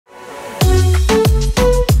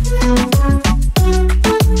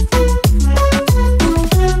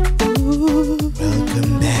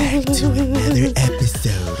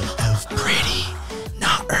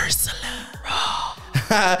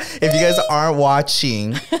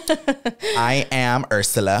watching. I am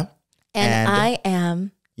Ursula. And I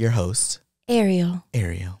am your host, Ariel.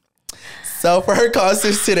 So for our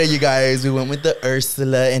costumes today, you guys, we went with the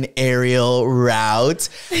Ursula and Ariel route,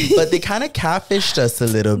 but they kind of catfished us a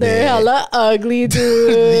little bit. They're hella ugly,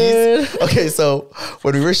 dude. Okay, so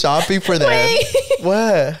when we were shopping for them,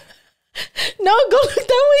 what? No, go look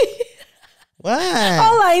that way. What?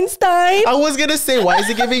 All Einstein. I was gonna say, why is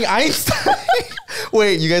it giving Einstein?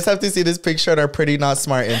 Wait, you guys have to see this picture on our Pretty Not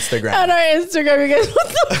Smart Instagram. On our Instagram, you guys. What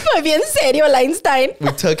the fuck? Bien serio, Einstein.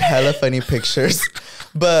 We took hella funny pictures.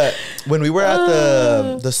 But when we were at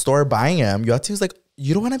the store buying them, Yoatzi was like,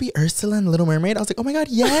 you don't want to be Ursula and Little Mermaid? I was like, oh my God,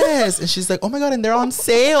 yes. And she's like, oh my God, and they're on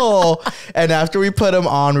sale. And after we put them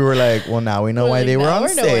on, we were like, well, now we know why they were on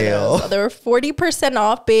sale. So they were 40%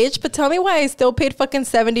 off, bitch. But tell me why I still paid fucking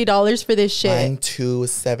 $70 for this shit. Mine too,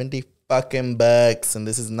 70 fucking bucks. And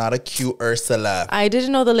this is not a cute Ursula. I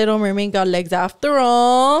didn't know the Little Mermaid got legs after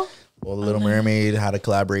all. Well, the Little Mermaid had a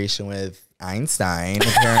collaboration with Einstein,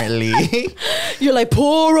 apparently. You're like,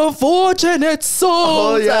 poor unfortunate soul.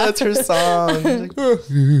 Oh, yeah, that's her song.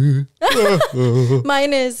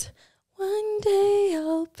 Mine is, one day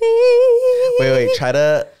I'll be. Wait, try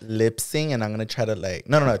to lip sing and I'm going to try to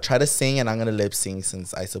No, try to sing and I'm going to lip sing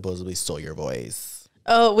since I supposedly stole your voice.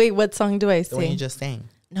 Oh, wait, what song do I sing? The one you just sang.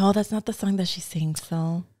 No, that's not the song that she sings,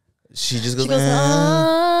 so. She just goes, wait,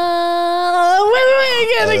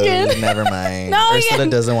 again. Never mind. No, Ursula again.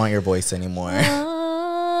 doesn't want your voice anymore.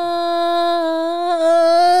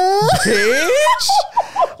 Bitch!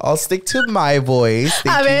 I'll stick to my voice.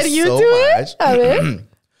 Thank you so much. A ver.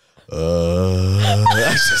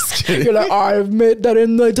 I'm just kidding. You're like, I admit that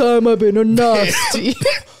in the time I've been a nasty.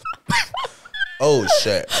 Oh,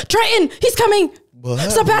 shit. Triton, he's coming.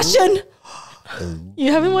 What? Sebastian.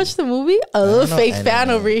 You haven't watched the movie? Oh, fake fan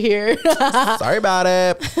over here. Sorry about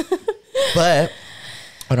it. But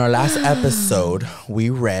on our last episode, we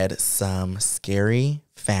read some scary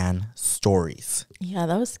fan stories. Yeah,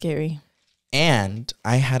 that was scary. And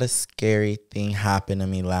I had a scary thing happen to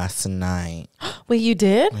me last night. Wait, you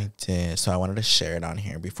did? I did. So I wanted to share it on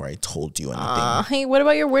here before I told you anything. Hey, what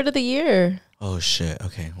about your word of the year? Oh, shit.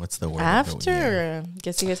 Okay, what's the word After. of the year?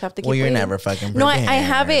 Guess you guys have to keep Well, you're waiting. never fucking prepared. No, I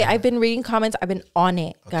have it. I've been reading comments. I've been on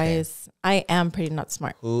it, Okay. guys. I am pretty not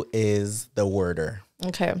smart. Who is the worder?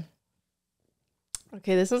 Okay,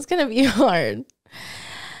 this one's going to be hard.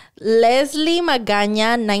 Leslie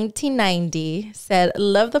Magaña 1990 said,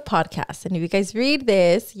 love the podcast. And if you guys read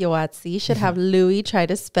this, Yoatzi should have Louie try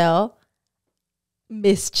to spell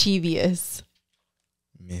mischievous.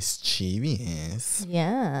 Mischievous?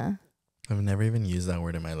 Yeah. I've never even used that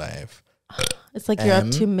word in my life. It's like you're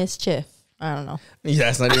up to mischief. I don't know. Yeah,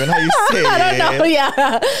 that's not even how you say it. I don't know.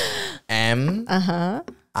 Yeah. M.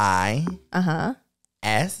 I.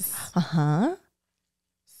 S.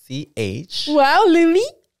 C-H. Wow, Louie.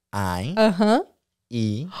 I.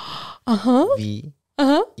 E. V.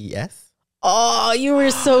 E-S. Oh, you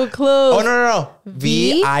were so close. Oh, no.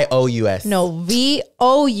 V-I-O-U-S. No,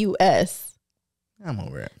 V-O-U-S. I'm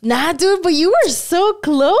over it. Nah, dude, but you were so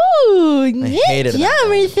close. I hated yeah, that.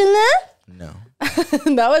 Marcella. No.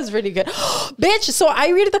 That was pretty good. Bitch, so I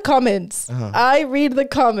read the comments.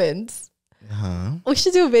 We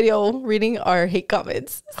should do a video reading our hate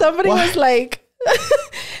comments. Somebody was like,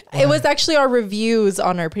 it was actually our reviews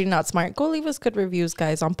on our Pretty Not Smart. Go leave us good reviews,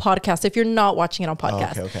 guys, on podcast. If you're not watching it on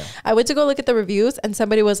podcast. Okay. I went to go look at the reviews and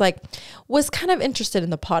somebody was like, was kind of interested in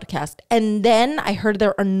the podcast. And then I heard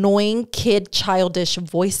their annoying kid childish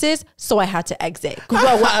voices. So I had to exit. Grow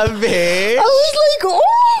up. Bitch. I was like, oh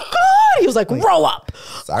my God. He was like, grow up.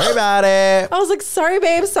 Sorry about it. I was like, sorry,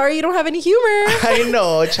 babe. Sorry you don't have any humor. I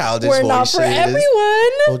know, childish We're voices. not for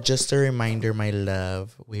everyone. Well, just a reminder, my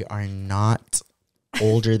love, we are not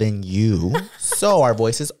older than you. So our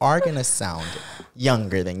voices are going to sound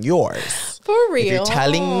younger than yours. For real. If you're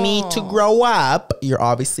telling me to grow up, you're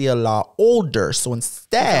obviously a lot older. So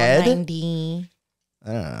instead, 90.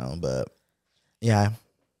 I don't know, but yeah,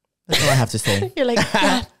 that's all I have to say. You're like,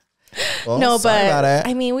 yeah. Well, No, sorry about but it.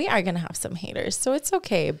 I mean, we are going to have some haters. So it's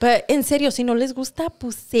okay. But en serio, si no les gusta,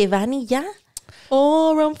 pues se van y ya.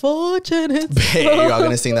 Or unfortunate. Babe, you're all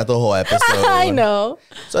going to sing that the whole episode. I know.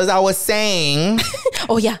 So as I was saying,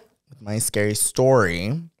 Oh, yeah. my scary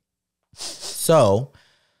story. So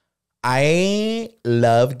I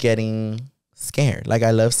love getting scared. Like,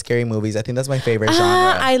 I love scary movies. I think that's my favorite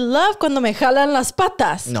genre. I love cuando me jalan las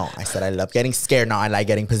patas. No, I said I love getting scared. No, I like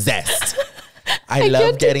getting possessed. I can't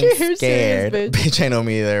love take getting your hair scared. serious, Bitch, I know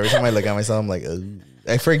me either. Every time I look at myself, I'm like, ugh.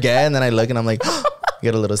 I forget, and then I look and I'm like,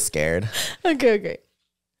 get a little scared. Okay.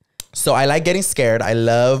 So I like getting scared. I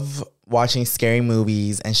love watching scary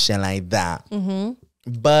movies and shit like that.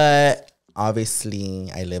 But obviously,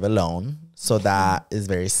 I live alone. So that is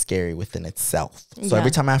very scary within itself. So every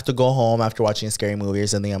time I have to go home after watching a scary movie or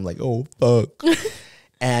something, I'm like, oh, fuck.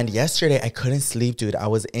 And yesterday, I couldn't sleep, dude. I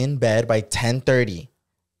was in bed by 10:30.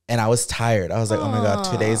 And I was tired. I was like, oh, my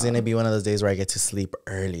God, today's going to be one of those days where I get to sleep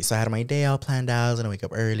early. So I had my day all planned out. I was going to wake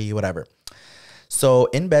up early, whatever. So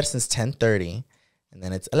in bed since 10:30. And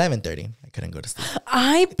then it's 11:30. I couldn't go to sleep.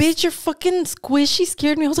 Bitch, your fucking squishy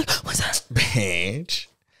scared me. I was like, what's that? Bitch.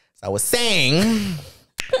 So I was saying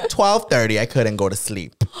 12:30, I couldn't go to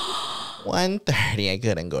sleep. 1:30, I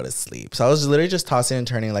couldn't go to sleep. So I was literally just tossing and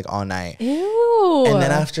turning like all night. Ew. And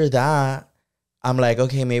then after that, I'm like,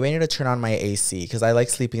 okay, maybe I need to turn on my AC because I like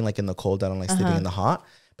sleeping like in the cold. I don't like sleeping in the hot.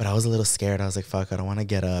 But I was a little scared. I was like, fuck, I don't want to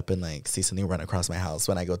get up and like see something run across my house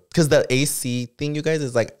when I go. Because the AC thing, you guys,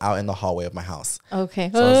 is like out in the hallway of my house. Okay.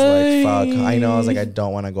 So I was like, fuck. I know. I was like, I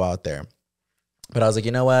don't want to go out there. But I was like,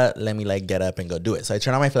 you know what? Let me like get up and go do it. So I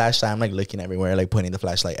turn on my flashlight. I'm like looking everywhere, like pointing the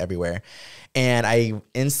flashlight everywhere. And I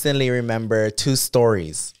instantly remember 2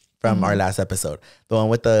 stories from our last episode. The one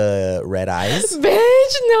with the red eyes. Bitch,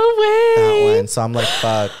 no way. That one. So I'm like,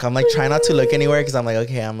 fuck. I'm like trying not to look anywhere because I'm like,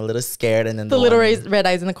 okay, I'm a little scared. And then the little red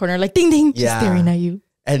eyes in the corner, like ding ding, just staring at you.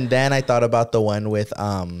 And then I thought about the one with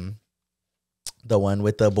the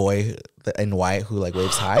boy in white who like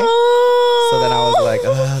waves high. So then I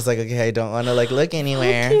was like, okay, I don't want to like look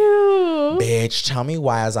anywhere. Bitch, tell me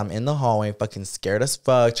why as I'm in the hallway, fucking scared as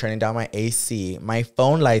fuck, turning down my AC, my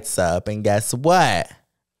phone lights up, and guess what?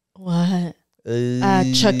 What?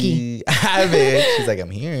 Chucky. Bitch. She's like,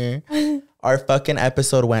 I'm here. Our fucking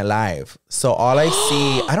episode went live. So all I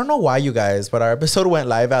see, I don't know why, you guys, but our episode went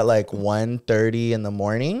live at like 1:30 in the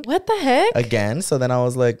morning. What the heck? Again. So then I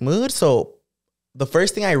was like, mood. So the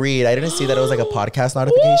first thing I read, I didn't see that it was like a podcast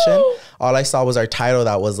notification. All I saw was our title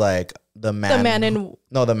that was like the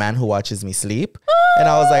man who watches me sleep. And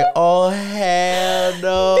I was like, oh hell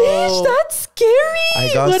no. Bitch, that's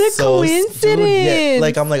scary. What a coincidence.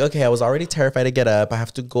 Like I'm like, okay, I was already terrified to get up. I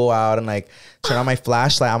have to go out and like turn on my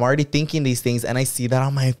flashlight. I'm already thinking these things and I see that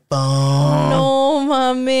on my phone. No,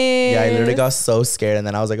 mommy. Yeah, I literally got so scared. And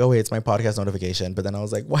then I was like, oh wait, it's my podcast notification. But then I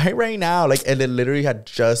was like, why right now? Like, and it literally had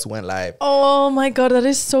just went live. Oh my God, that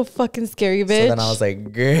is so fucking scary, bitch. So then I was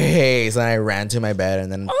like, great. So then I ran to my bed and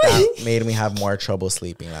then that made me have more trouble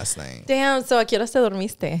sleeping last night. Damn, so a qué horas te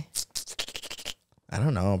dormiste? I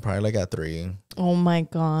don't know, probably like at 3. Oh my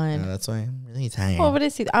God. Yeah, that's why I'm really tired.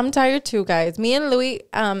 Pobrecito. I'm tired too, guys. Me and Louie,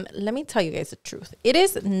 let me tell you guys the truth. It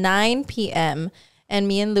is 9 p.m. and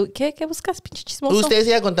me and Louie, ¿qué buscas, pinche chismoso? Usted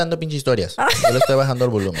siga contando pinche historias. Yo le estoy bajando el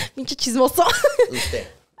volumen. Pinche chismoso. Usted.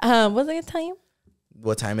 What was I going to tell you?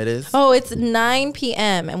 What time it is? Oh, it's 9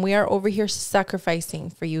 p.m. and we are over here sacrificing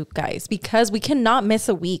for you guys because we cannot miss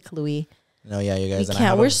a week, Louie. No, yeah, you guys. We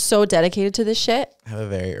can't. We're so dedicated to this shit. I have a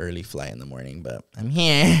very early flight in the morning, but I'm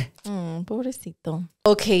here. Pobrecito.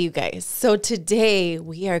 Okay, you guys. So today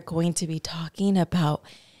we are going to be talking about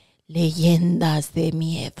leyendas de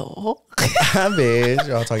miedo. Bitch,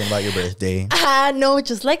 you're all talking about your birthday. No,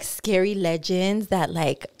 just like scary legends that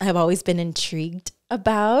like I've always been intrigued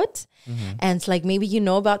about. And it's like maybe you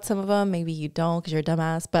know about some of them, maybe you don't because you're a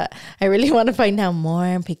dumbass. But I really want to find out more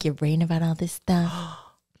and pick your brain about all this stuff. Oh,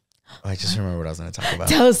 I just remember what I was going to talk about.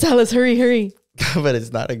 Tell us, hurry. But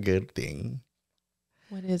it's not a good thing.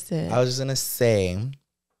 What is it? I was just going to say,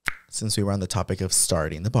 since we were on the topic of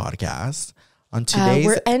starting the podcast, on today's...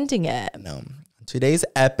 we're ending it. No. On today's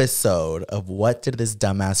episode of What Did This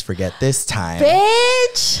Dumbass Forget This Time?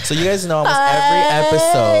 Bitch! So you guys know almost every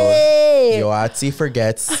episode, Yoatzi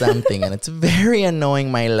forgets something. And it's very annoying,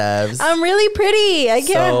 my loves. I'm really pretty. I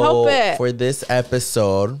can't help it. For this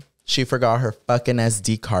episode... She forgot her fucking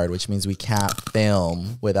SD card, which means we can't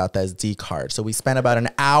film without the SD card. So we spent about an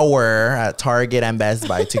hour at Target and Best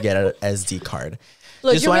Buy to get an SD card.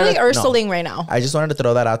 Look, you're really Ursuling right now. I just wanted to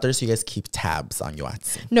throw that out there so you guys keep tabs on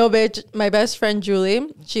Yoatzi. No, bitch. My best friend, Julie,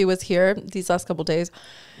 she was here these last couple days.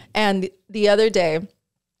 And the other day,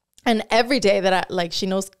 and every day that she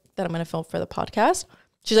knows that I'm going to film for the podcast,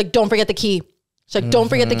 she's like, don't forget the key. She's like, don't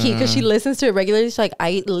forget the key because she listens to it regularly. She's like,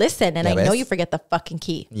 I listen and I know you forget the fucking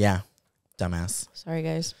key. Yeah. Dumbass. Sorry,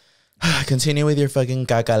 guys. Continue with your fucking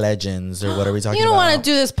caca legends or what are we talking about? You don't want to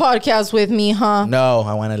do this podcast with me, huh? No,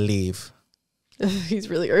 I want to leave. He's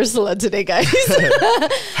really Ursula today, guys.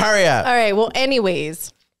 Hurry up. All right. Well,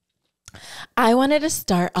 anyways, I wanted to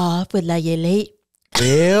start off with La Hielera.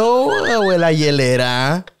 Ew, with La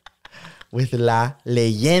Hielera. With La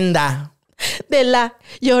Leyenda. De La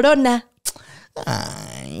Llorona.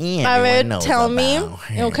 Ay, A ver, tell me.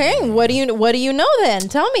 Okay, what do you know then?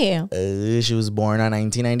 Tell me. She was born on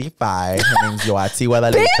 1995. Her name's Yoatzi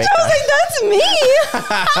Guadalupe. Bitch, I was like, that's me.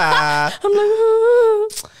 I'm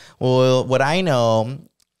like, well, what I know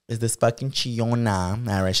is this fucking chillona.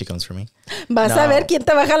 All right, she comes for me. Vas a ver quién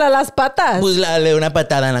te va a jalar las patas. Pues dale una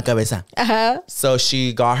patada en la cabeza. Uh-huh. So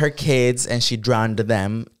she got her kids and she drowned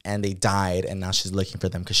them and they died. And now she's looking for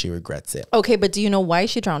them because she regrets it. Okay, but do you know why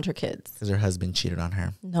she drowned her kids? Because her husband cheated on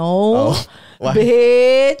her. No. Oh,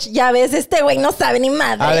 bitch. Ya ves, este güey no sabe ni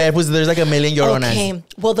madre. A ver, pues there's like a million lloronas. Okay.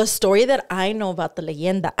 Well, the story that I know about the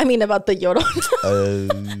leyenda, about the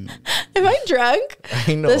llorona. Am I drunk?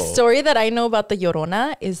 I know. The story that I know about the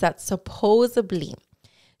llorona is that supposedly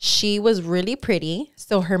she was really pretty.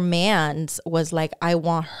 So her man was like, I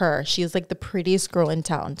want her. She is like the prettiest girl in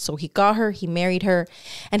town. So he got her, he married her,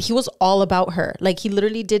 and he was all about her. Like he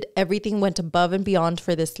literally did everything, went above and beyond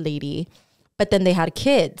for this lady. But then they had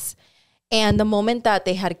kids. And the moment that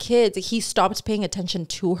they had kids, he stopped paying attention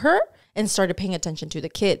to her and started paying attention to the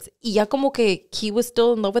kids. Y ya como que he was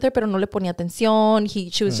still in love with her, pero no le ponía atención.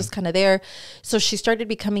 She was just kind of there. So she started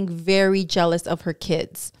becoming very jealous of her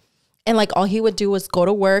kids. And like all he would do was go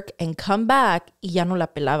to work and come back y ya no la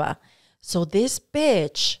pelaba. So this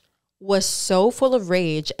bitch was so full of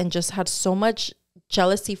rage and just had so much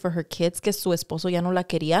jealousy for her kids que su esposo ya no la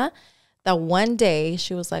quería, that one day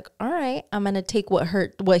she was like, all right, I'm going to take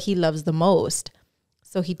what he loves the most.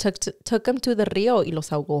 So he took him to the rio y los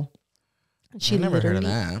ahogó. I never heard of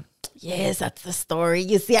that. Yes, that's the story.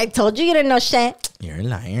 You see, I told you didn't know shit. You're a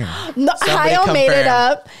liar. No, I made it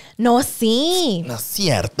up. No, sí. No es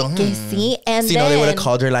cierto. Que sí. And si then, no, they would have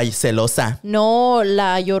called her la celosa. No,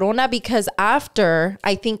 la llorona, because after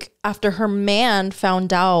her man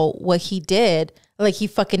found out what he did, like he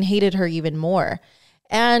fucking hated her even more.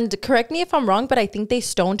 And correct me if I'm wrong, but I think they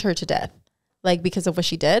stoned her to death. Like because of what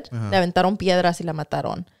she did. Le aventaron piedras y la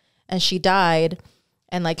mataron. And she died.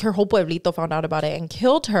 And like her whole pueblito found out about it and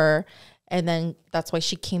killed her. And then that's why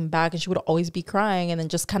she came back and she would always be crying and then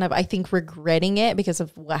just kind of, I think, regretting it because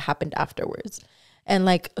of what happened afterwards. And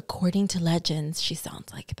like, according to legends, she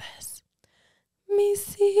sounds like this.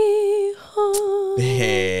 Mis hijos.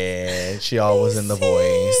 Yeah, she always in the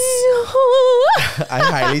voice. I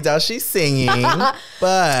highly doubt she's singing.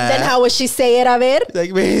 But then how would she say it, a ver?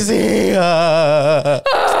 Like, mis hijos.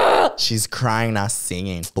 She's crying, not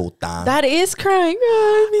singing, puta. That is crying.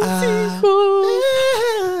 Mis hijos.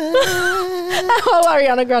 Oh,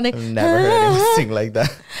 Ariana Grande. I've never heard anyone sing like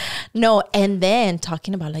that. No, and then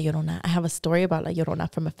talking about La Llorona, I have a story about La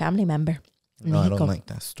Llorona from a family member. No, Mexico. I don't like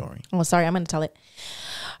that story. Oh, sorry. I'm going to tell it.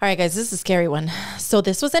 All right, guys, this is a scary one. So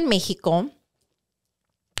this was in Mexico.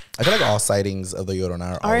 I feel like all sightings of the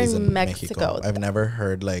Llorona are always in Mexico. I've never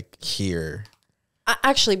heard like here.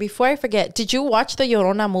 Actually, before I forget, did you watch the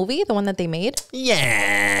Llorona movie, the one that they made?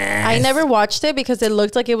 Yeah. I never watched it because it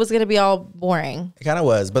looked like it was going to be all boring. It kind of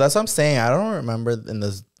was. But that's what I'm saying. I don't remember in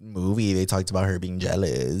this movie they talked about her being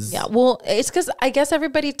jealous. Yeah, well, it's because I guess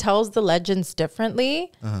everybody tells the legends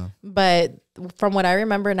differently. But from what I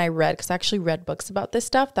remember and I read, because I actually read books about this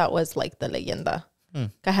stuff, that was like the leyenda.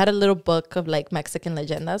 I had a little book of like Mexican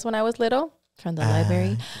leyendas when I was little. From the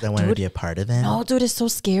library. I wanted to be a part of them. No, dude, it's so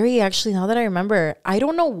scary. Actually, now that I remember, I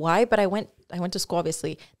don't know why, but I went to school,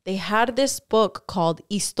 obviously. They had this book called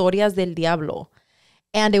Historias del Diablo.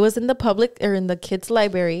 And it was in the public or in the kids'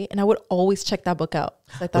 library. And I would always check that book out.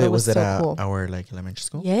 I thought it was so cool. Our like elementary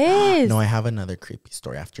school? Yes. No, I have another creepy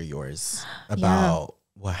story after yours about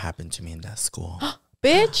what happened to me in that school.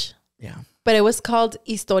 Bitch. Yeah. But it was called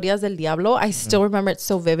Historias del Diablo. I still remember it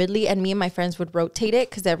so vividly. And me and my friends would rotate it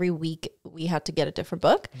because every week we had to get a different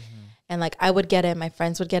book. And like I would get it, my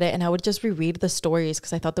friends would get it. And I would just reread the stories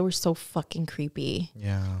because I thought they were so fucking creepy.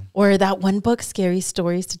 Yeah. Or that one book, Scary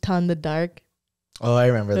Stories to Tell in the Dark. Oh, I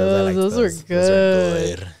remember those. Those were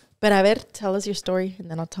good. But a ver, tell us your story and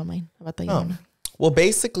then I'll tell mine about the Llorona. Well,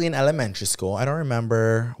 basically in elementary school, I don't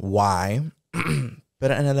remember why. But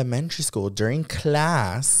in elementary school, during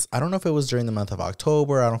class, I don't know if it was during the month of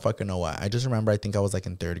October. I don't fucking know why. I just remember I think I was like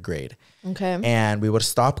in 3rd grade. Okay. And we would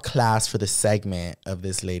stop class for the segment of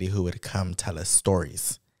this lady who would come tell us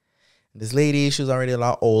stories. This lady, she was already a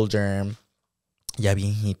lot older. Ya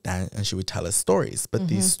viejita. And she would tell us stories. But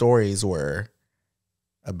these stories were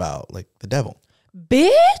about like the devil.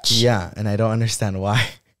 Bitch. Yeah. And I don't understand why.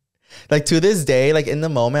 Like to this day, like in the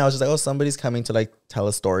moment, I was just like, oh, somebody's coming to like tell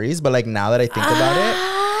us stories. But like now that I think about it,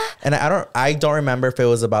 and I don't remember if it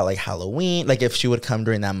was about like Halloween, like if she would come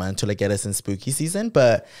during that month to like get us in spooky season.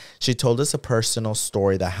 But she told us a personal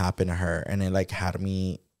story that happened to her, and it like had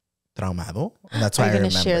me traumado. And that's why I remember. Are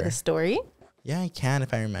you gonna share the story? Yeah, I can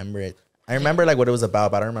if I remember it. I remember like what it was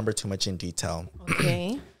about, but I don't remember too much in detail.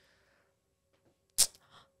 Okay.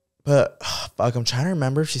 But fuck, I'm trying to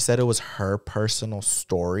remember if she said it was her personal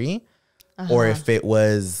story or if it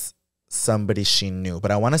was somebody she knew.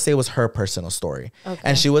 But I want to say it was her personal story. Okay.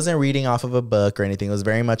 And she wasn't reading off of a book or anything. It was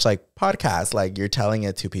very much like podcast, like you're telling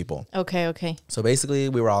it to people. Okay. So basically,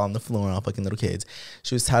 we were all on the floor, all fucking little kids.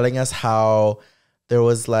 She was telling us how there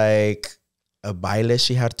was like a baile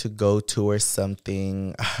she had to go to or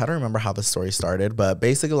something. I don't remember how the story started, but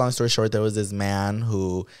basically, long story short, there was this man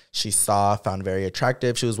who she saw, found very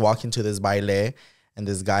attractive. She was walking to this baile, and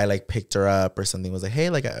this guy like picked her up or something, was like,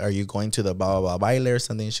 hey, like, are you going to the blah, blah, blah baile or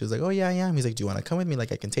something? She was like, oh, yeah, I am. He's like, do you want to come with me?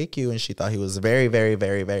 Like, I can take you. And she thought he was very, very,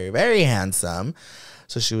 very, very, very handsome.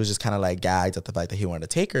 So she was just kind of like gagged at the fact that he wanted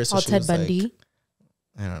to take her. So she was Bundy. Like,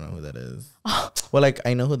 I don't know who that is. Well, like,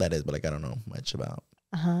 I know who that is, but like, I don't know much about.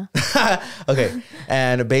 Okay.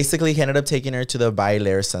 And basically he ended up taking her to the baile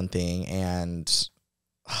or something, and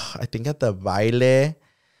I think at the baile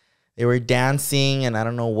they were dancing and I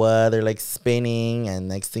don't know what, they're like spinning, and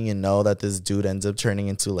next thing you know that this dude ends up turning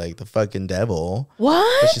into like the fucking devil.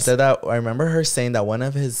 What? But she said that, I remember her saying that one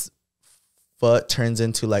of his foot turns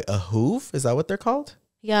into like a hoof. Is that what they're called?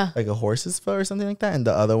 Yeah, like a horse's foot or something like that, and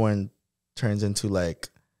the other one turns into like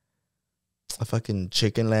a fucking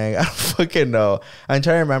chicken leg. I don't fucking know. I'm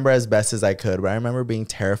trying to remember as best as I could, but I remember being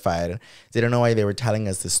terrified. Didn't know why they were telling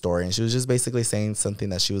us this story. And she was just basically saying something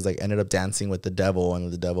that she was like ended up dancing with the devil,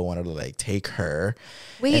 and the devil wanted to like take her.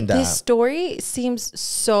 Wait, and, this story seems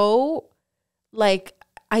so like,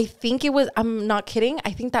 I think it was, I'm not kidding,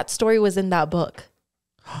 I think that story was in that book.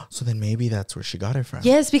 So then maybe that's where she got it from.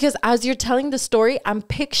 Yes, because as you're telling the story, I'm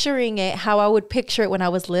picturing it how I would picture it when I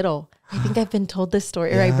was little. I think I've been told this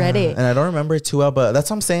story, or I read it. And I don't remember it too well, but that's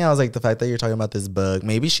what I'm saying. I was like, the fact that you're talking about this book,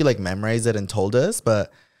 maybe she like memorized it and told us,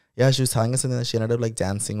 but yeah, she was telling us something that she ended up like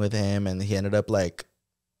dancing with him, and he ended up like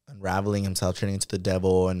unraveling himself, turning into the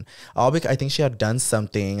devil, and all because I think she had done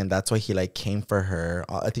something, and that's why he like came for her.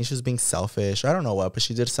 I think she was being selfish. I don't know what, but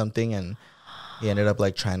she did something, and he ended up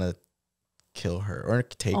like trying to kill her or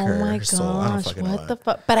take her soul. I don't fucking know. What the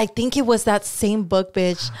fuck? But I think it was that same book,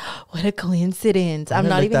 bitch. What a coincidence. I'm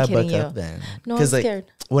not even kidding you. Then. No, I'm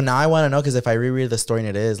scared. Well, now I want to know, because if I reread the story and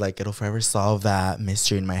it is like, it'll forever solve that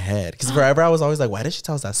mystery in my head. Because forever I was always like, why did she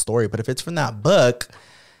tell us that story? But if it's from that book,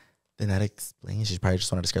 then that explains she probably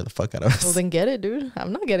just wanted to scare the fuck out of us. Well, then get it, dude.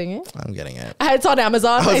 I'm not getting it. I'm getting it. It's on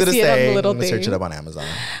Amazon. I see it on the little thing. Search it up on Amazon.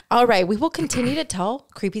 All right. We will continue to tell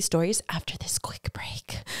creepy stories after this quick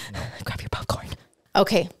break. Grab your popcorn.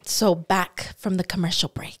 Okay, so back from the commercial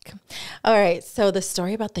break. All right, so the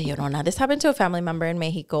story about the Llorona. This happened to a family member in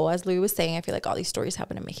Mexico. As Louie was saying, I feel like all these stories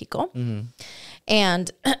happen in Mexico. Mm-hmm.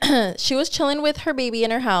 And she was chilling with her baby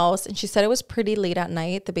in her house, and she said it was pretty late at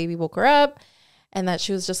night. The baby woke her up, and that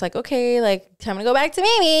she was just like, okay, like, time to go back to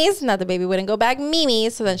Mimi's. Not the baby wouldn't go back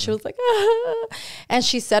Mimi's. So then she was like, ah. And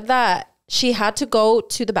she said that she had to go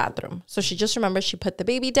to the bathroom. So she just remembers she put the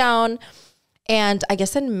baby down. And I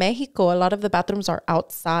guess in Mexico, a lot of the bathrooms are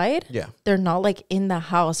outside. Yeah. They're not like in the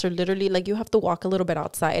house, or literally like you have to walk a little bit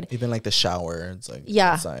outside. Even like the shower, it's like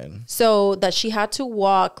outside. So that she had to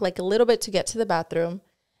walk like a little bit to get to the bathroom,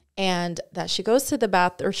 and that she goes to the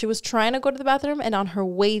bathroom, or she was trying to go to the bathroom. And on her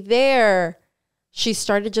way there, she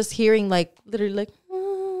started just hearing like literally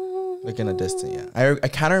like in a distance. Yeah. I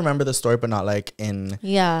kind of remember the story, but not like in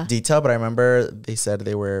detail. But I remember they said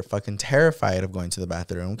they were fucking terrified of going to the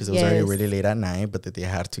bathroom because it was already really late at night, but that they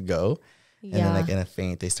had to go. Yeah. And then like in a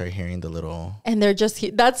faint, they start hearing the little. And they're just,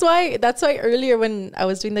 that's why earlier when I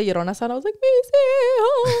was doing the Llorona sound, I was like, mis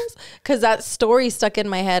hijos. Because that story stuck in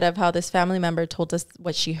my head of how this family member told us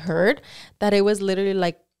what she heard, that it was literally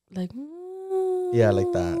like. Yeah,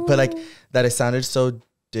 like that. But like that it sounded so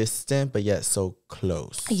distant, but yet so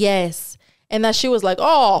close. Yes. And that she was like,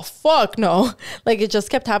 oh, fuck no. Like it just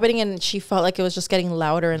kept happening, and she felt like it was just getting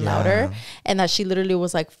louder and louder. And that she literally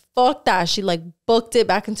was like, fuck that. She like booked it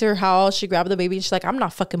back into her house. She grabbed the baby and she's like, I'm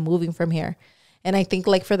not fucking moving from here. And I think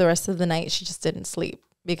like for the rest of the night, she just didn't sleep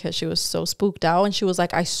because she was so spooked out. And she was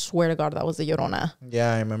like, I swear to God, that was the Llorona.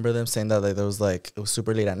 Yeah, I remember them saying that like, it was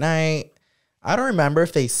super late at night. I don't remember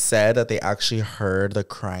if they said that they actually heard the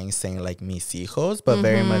crying saying like mis hijos, but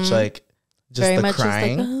very much like just very the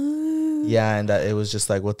crying. Just like, yeah, and that it was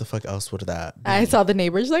just like, what the fuck else would that be? I saw the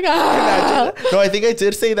neighbors like, ah. No, I think I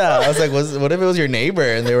did say that. I was like, what if it was your neighbor?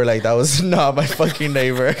 And they were like, that was not my fucking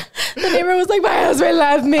neighbor. The neighbor was like, my husband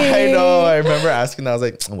left me. I know. I remember asking that. I was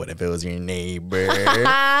like, what if it was your neighbor?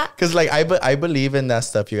 Because like I believe in that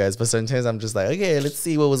stuff, you guys. But sometimes I'm just like, okay, let's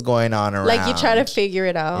see what was going on around. Like you try to figure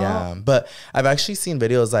it out. Yeah, but I've actually seen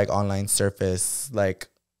videos like online surface, like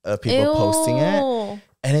people posting it.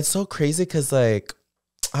 And it's so crazy because, like,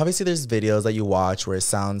 obviously there's videos that you watch where it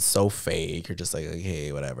sounds so fake. You're just like,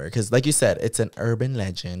 okay, whatever. Because like you said, it's an urban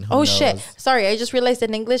legend. Who knows? Shit. Sorry, I just realized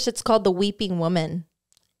in English it's called the Weeping Woman.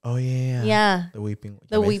 Oh, yeah. Yeah. The Weeping.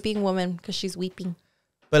 Weeping Woman because she's weeping.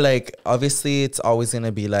 But like, obviously it's always going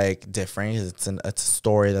to be like different. It's a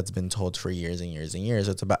story that's been told for years and years and years.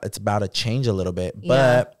 It's about to change a little bit.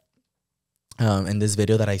 But in this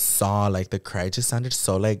video that I saw, like the cry just sounded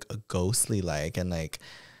so like ghostly like, and like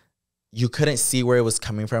you couldn't see where it was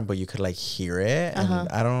coming from, but you could like hear it.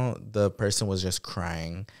 And the person was just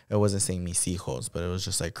crying. It wasn't saying mis hijos, but it was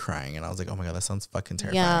just like crying. And I was like, oh my God, that sounds fucking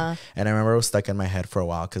terrifying. Yeah. And I remember it was stuck in my head for a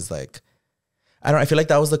while because like, I feel like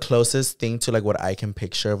that was the closest thing to like what I can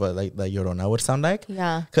picture of what like the Llorona would sound like.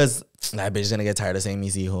 Yeah. Because that bitch gonna get tired of saying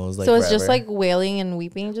mis hijos. Like, so it's forever. Just like wailing and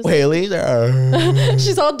weeping. Just wailing? Like,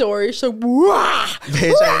 she's all Dory. She's like, wah!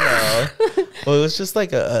 Bitch, I know. Well, it was just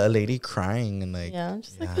like a lady crying and like. Yeah,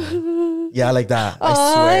 just like. Yeah, like that. I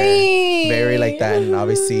swear. Very like that. And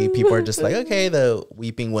obviously people are just like, okay, the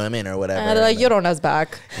weeping woman or whatever. They're like, Llorona's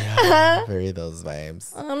back. Yeah, very those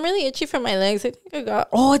vibes. I'm really itchy for my legs. I think I got.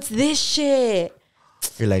 Oh, it's this shit.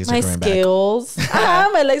 Your legs are coming scales.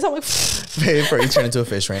 back. My legs are like. Babe, you turn into a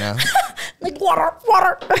fish right now. Like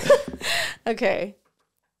water. Okay.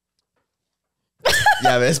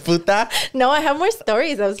 Ya ves, puta? No, I have more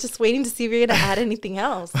stories. I was just waiting to see if you're going to add anything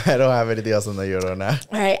else. I don't have anything else on the Llorona.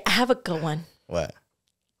 All right, I have a good one. What?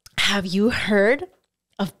 Have you heard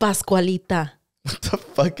of Pascualita? What the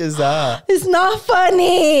fuck is that? It's not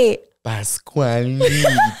funny.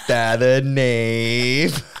 Pascualita, the name.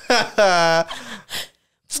 Va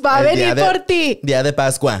a venir por ti. Día de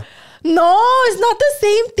Pascua. No, it's not the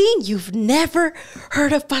same thing. You've never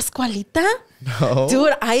heard of Pascualita? No.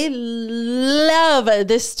 Dude, I love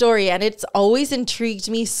this story and it's always intrigued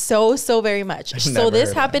me so very much. So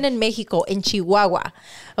this happened in Mexico, in Chihuahua.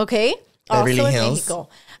 Okay? Beverly also in Hills? Mexico.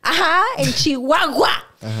 In Chihuahua.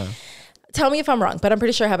 Tell me if I'm wrong, but I'm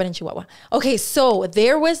pretty sure it happened in Chihuahua. Okay, so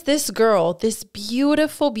there was this girl, this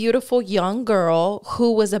beautiful young girl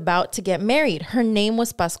who was about to get married. Her name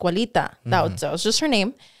was Pascualita. That was just her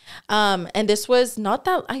name. And this was not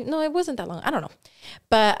that, no, it wasn't that long. I don't know.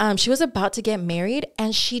 But she was about to get married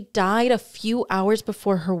and she died a few hours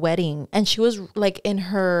before her wedding. And she was like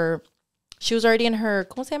she was already in her,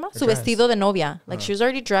 ¿cómo se llama? Su vestido de novia. Like she was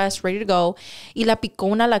already dressed, ready to go. Y la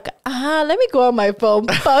picó una let me go on my phone.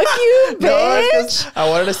 Fuck you, bitch. No, I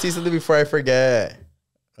wanted to see something before I forget.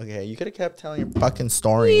 Okay, you could have kept telling your fucking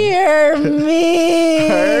story. Hear me.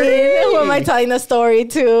 Who am I telling the story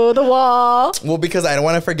to? The wall. Well, because I don't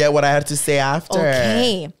want to forget what I had to say after.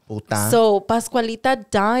 Okay. Puta. So, Pascualita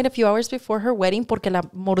died a few hours before her wedding porque la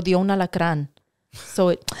mordió un alacrán. So,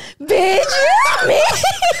 bitch, me.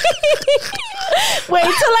 Wait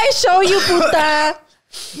till I show you, puta.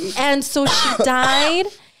 And so she died.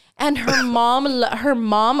 And her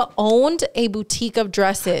mom owned a boutique of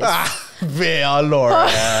dresses. Vea, Laura.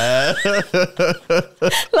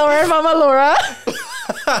 Laura, Mama Laura.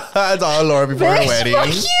 It's all Laura before her wedding.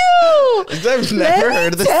 Fuck you. I've never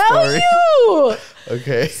heard this story. You.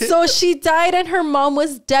 Okay. So she died and her mom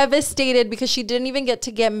was devastated because she didn't even get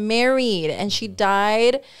to get married. And she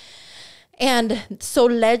died. And so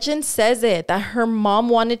legend says it that her mom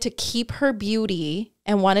wanted to keep her beauty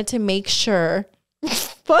and wanted to make sure...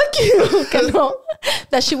 Fuck you.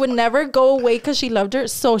 That she would never go away because she loved her.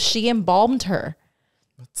 So she embalmed her.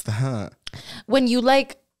 What's that? When you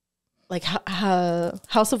like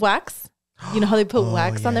House of Wax, you know how they put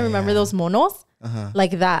wax on them? Remember those monos?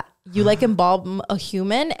 Like that. You like embalm a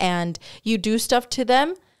human and you do stuff to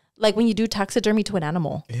them. Like when you do taxidermy to an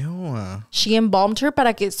animal. Ew. She embalmed her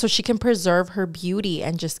so she can preserve her beauty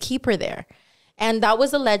and just keep her there. And that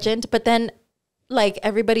was a legend. But then like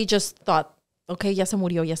everybody just thought, okay, ya se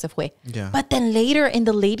murió, ya se fue. Yeah. But then later in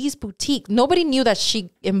the ladies' boutique, nobody knew that she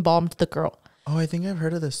embalmed the girl. Oh, I think I've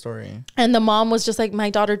heard of this story. And the mom was just like, my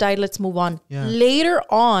daughter died, let's move on. Yeah. Later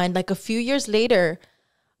on, like a few years later,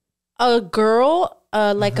 a girl,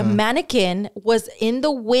 a mannequin was in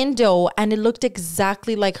the window and it looked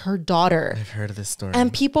exactly like her daughter. I've heard of this story.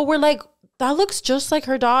 And people were like, that looks just like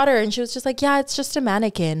her daughter. And she was just like, yeah, it's just a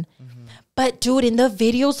mannequin. But dude, in the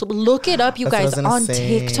videos, look it up, you guys, on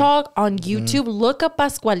TikTok, on YouTube, look up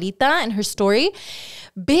Pascualita and her story.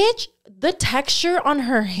 Bitch, the texture on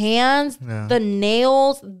her hands, the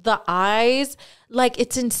nails, the eyes, like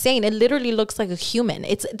it's insane. It literally looks like a human.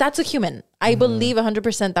 That's a human. I believe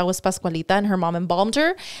 100% that was Pascualita and her mom embalmed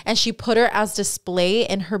her and she put her as display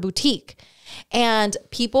in her boutique. And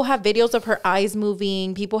people have videos of her eyes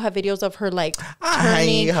moving. People have videos of her like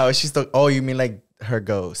turning. How she's you mean like her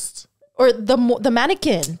ghost? Or the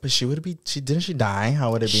mannequin. But didn't she die?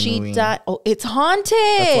 How would it be moving? She died. Oh, it's haunted.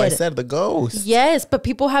 That's why I said the ghost. Yes, but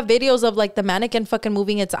people have videos of like the mannequin fucking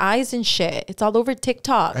moving its eyes and shit. It's all over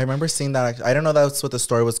TikTok. I remember seeing that. I don't know that's what the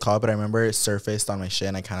story was called, but I remember it surfaced on my shit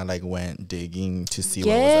and I kind of like went digging to see what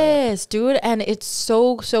was it. Yes, dude. And it's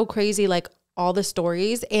so crazy, like all the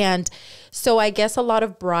stories. And so I guess a lot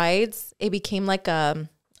of brides, it became like a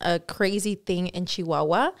crazy thing in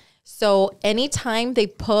Chihuahua. So anytime they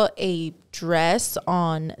put a dress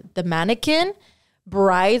on the mannequin,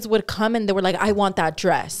 brides would come and they were like, I want that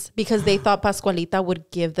dress, because they thought Pascualita would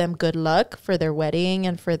give them good luck for their wedding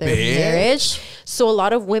and for their marriage. So a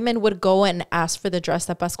lot of women would go and ask for the dress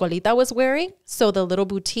that Pascualita was wearing. So the little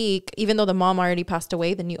boutique, even though the mom already passed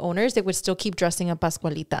away, the new owners, they would still keep dressing up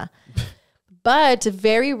Pascualita. But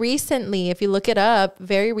very recently, if you look it up,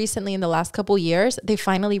 very recently in the last couple years, they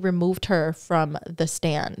finally removed her from the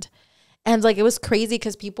stand. And like, it was crazy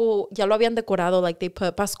because people ya lo habían decorado. Like they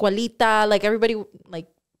put Pascualita, like everybody, like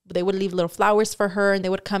they would leave little flowers for her and they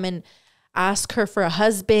would come and ask her for a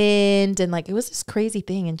husband. And like, it was this crazy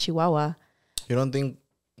thing in Chihuahua. You don't think,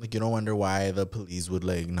 like, you don't wonder why the police would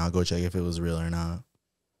like not go check if it was real or not?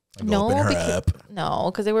 Like, no, open her up.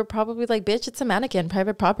 No, because they were probably like, bitch, it's a mannequin,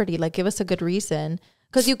 private property. Like, give us a good reason.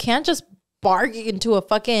 Because you can't just bargain into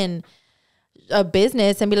a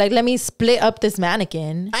business and be like, let me split up this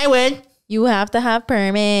mannequin. I win. You have to have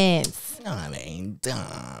permits. No, I mean,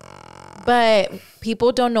 but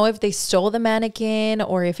people don't know if they stole the mannequin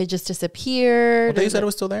or if it just disappeared. Well, you said it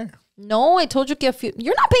was still there. No, I told you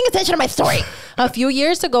you're not paying attention to my story. A few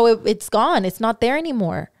years ago, it's gone. It's not there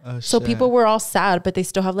anymore. Oh, so people were all sad, but they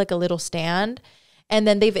still have like a little stand. And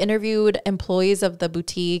then they've interviewed employees of the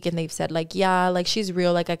boutique and they've said like, yeah, like she's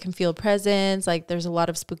real. Like I can feel presence. Like there's a lot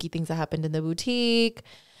of spooky things that happened in the boutique.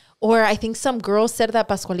 Or I think some girl said that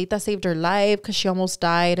Pascualita saved her life because she almost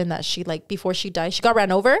died. And that she like, before she died, she got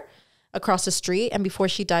ran over across the street, and before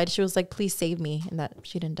she died she was like, please save me, and that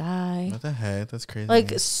she didn't die. What the heck? That's crazy.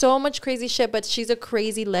 Like so much crazy shit. But she's a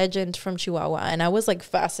crazy legend from Chihuahua, and I was like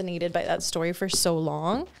fascinated by that story for so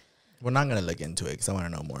long. We're not gonna look into it because I want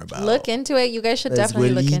to know more about. Look into it. You guys should definitely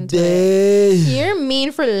look into it. You're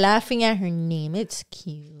mean for laughing at her name. It's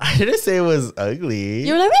cute. I didn't say it was ugly.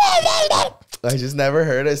 You're like, I just never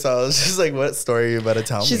heard it, so I was just like, what story are you about to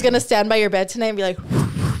tell me? She's gonna stand by your bed tonight and be like,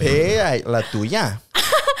 hey, la tuya.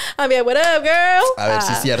 I'll be like, what up, girl? A ver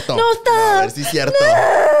si es cierto. No, stop. A ver si es cierto.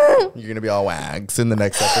 No. You're gonna be all wags in the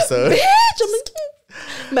next episode. Bitch, I'm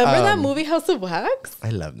like, remember that movie House of Wax? I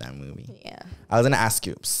love that movie. Yeah. I was gonna ask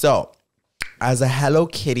you, so as a Hello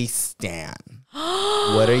Kitty stan,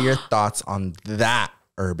 what are your thoughts on that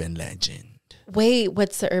urban legend? Wait,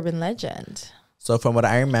 what's the urban legend? So from what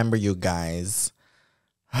I remember, you guys,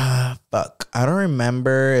 I don't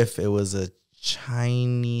remember if it was a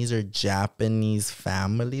Chinese or Japanese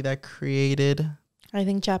family that created. I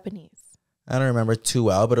think Japanese. I don't remember too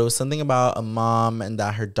well, but it was something about a mom and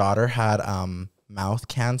that her daughter had mouth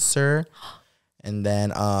cancer. And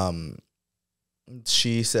then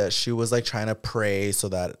she said she was like trying to pray so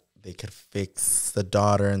that they could fix the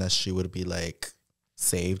daughter and that she would be like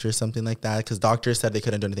saved or something like that. Because doctors said they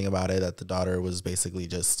couldn't do anything about it, that the daughter was basically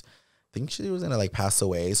just, I think she was gonna like pass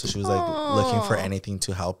away. So she was like looking for anything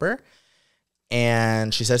to help her.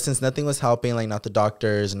 And she said since nothing was helping, like not the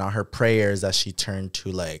doctors, not her prayers, that she turned to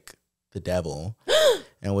like the devil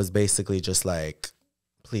and was basically just like,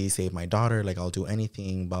 please save my daughter. Like I'll do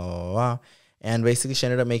anything, blah, blah, blah. And basically she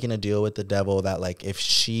ended up making a deal with the devil that like if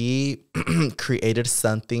she created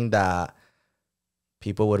something that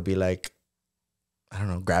people would be like, I don't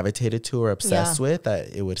know, gravitated to or obsessed with,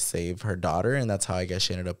 that it would save her daughter. And that's how I guess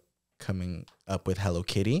she ended up coming up with Hello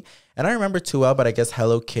Kitty. And I remember too well, but I guess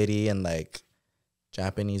Hello Kitty and like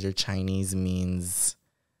Japanese or Chinese means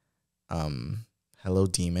hello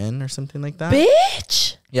demon or something like that.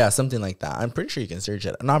 Bitch. Yeah, something like that. I'm pretty sure you can search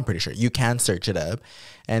it. No, I'm pretty sure you can search it up.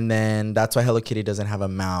 And then that's why Hello Kitty doesn't have a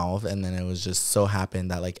mouth. And then it was just so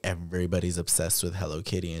happened that like everybody's obsessed with Hello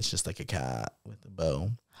Kitty. And it's just like a cat with a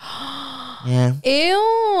bow. Yeah.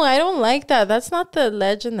 Ew, I don't like that. That's not the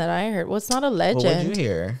legend that I heard. Well, it's not a legend. Well, what did you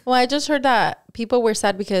hear? Well, I just heard that people were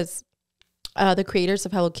sad because the creators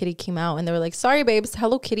of Hello Kitty came out and they were like, sorry, babes,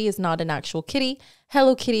 Hello Kitty is not an actual kitty.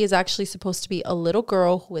 Hello Kitty is actually supposed to be a little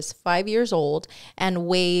girl who is 5 years old and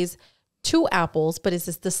weighs 2 apples, but is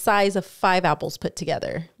the size of 5 apples put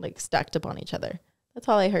together, like stacked upon each other. That's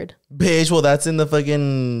all I heard. Bitch, well, that's in the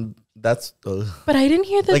fucking... That's... But I didn't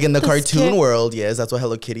hear that. Like in the cartoon world, yes, that's what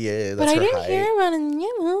Hello Kitty is. That's but I didn't hear about it,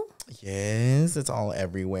 you know. Yes, it's all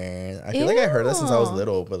everywhere. I feel like I heard that since I was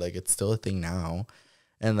little, but like it's still a thing now.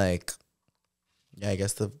 And like... Yeah, I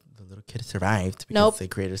guess the little kid survived because Nope. they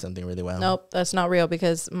created something really well. Nope, that's not real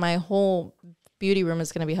because my whole beauty room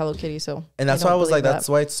is gonna be Hello Kitty. So And that's why I don't was like, believe that's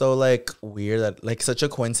why it's so like weird that like such a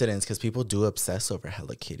coincidence because people do obsess over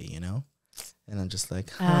Hello Kitty, you know? And I'm just like,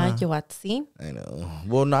 Yoatzi. I know.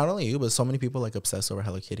 Well, not only you, but so many people like obsess over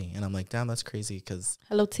Hello Kitty. And I'm like, damn, that's crazy because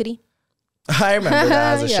Hello Titty. I remember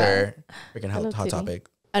that as a Yeah. shirt. Freaking Hello hot Kitty. topic.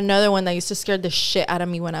 Another one that used to scare the shit out of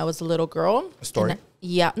me when I was a little girl. A story?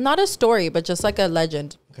 Yeah, not a story, but just like a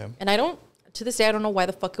legend. Okay. And to this day, I don't know why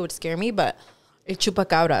the fuck it would scare me, but it's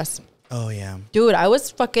chupacabras. Oh, yeah. Dude, I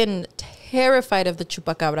was fucking terrified of the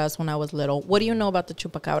chupacabras when I was little. What do you know about the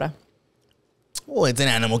chupacabra? Oh, it's an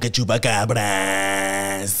animal que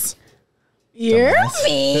chupacabras. You're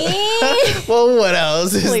me. Well, what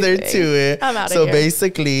else is there Sleeping. to it? I'm outta So here.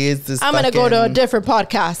 basically, it's this I'm going to go to a different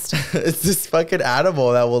podcast. It's this fucking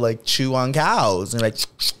animal that will like chew on cows and like,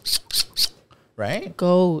 right?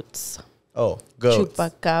 Goats. Oh, goats.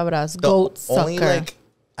 Chupacabras. The Goat sucker. only like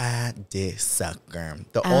this sucker.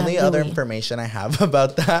 The only other Louie. information I have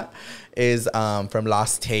about that is from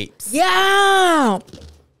Lost Tapes. Yeah.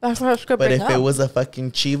 That's what I was But scripting if it was a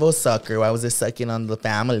fucking chivo sucker, why was it sucking on the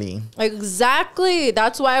family? Exactly.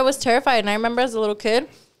 That's why I was terrified. And I remember as a little kid,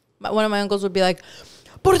 one of my uncles would be like,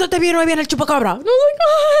 "Pórtate bien, no viene el chupacabra." And I was like,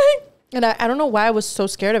 "Ay." And I don't know why I was so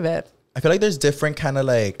scared of it. I feel like there's different kind of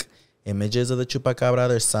like images of the chupacabra.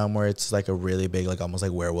 There's some where it's like a really big, like almost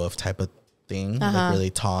like werewolf type of thing, like really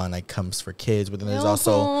tall and like comes for kids. But then there's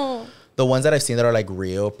also the ones that I've seen that are like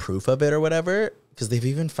real proof of it or whatever, because they've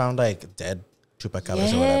even found like dead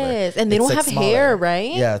chupacabras or whatever. Yes, and they It's, don't like, have hair,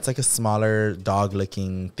 right? Yeah, it's like a smaller dog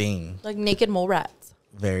looking thing. Like naked mole rats.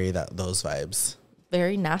 Very those vibes.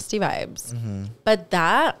 Very nasty vibes. But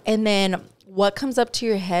that, and then what comes up to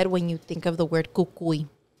your head when you think of the word cucuy?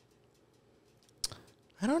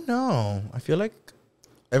 I don't know. I feel like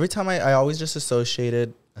every time I always just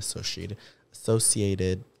associated el cucuy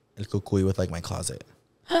with like my closet.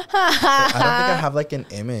 I don't think I have like an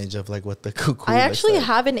image of like what the cucuy I actually looks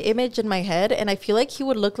like. have an image in my head, and I feel like he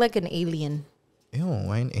would look like an alien. Ew,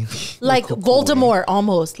 why an alien? Like Cucuy. Voldemort,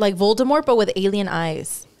 almost. Like Voldemort, but with alien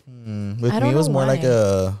eyes. With I me, don't it was know more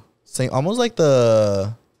why. like almost like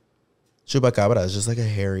the chupacabra. It's just like a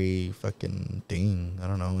hairy fucking thing. I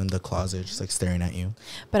don't know, in the closet, just like staring at you.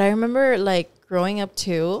 But I remember like growing up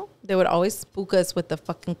too, they would always spook us with the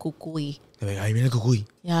fucking cucuy. They're like, ahí viene el cucuy.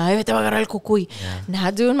 Yeah, ahí te va a agarrar el cucuy. Nah,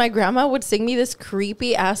 dude, my grandma would sing me this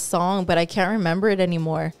creepy ass song, but I can't remember it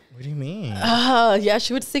anymore. What do you mean? Yeah,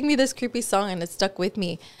 she would sing me this creepy song and it stuck with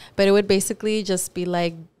me. But it would basically just be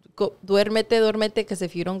like, go, duérmete, because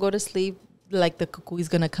if you don't go to sleep, like the cucuy's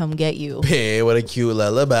gonna come get you. Hey, what a cute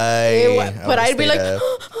lullaby. But I'd be like,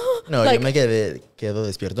 no, like- yo me quedo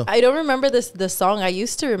despierto. I don't remember the song. I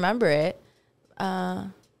used to remember it.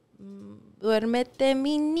 Duérmete,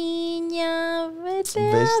 mi niña, vete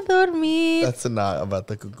a dormir. That's not about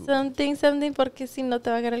the cuckoo. Something, porque si no te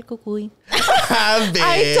va a agarrar el cucuy. I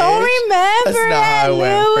I don't remember That's not how it, it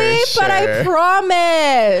went, for Louie, but I sure.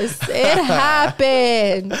 promise it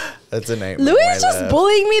happened. That's a nightmare. Louis my is just love.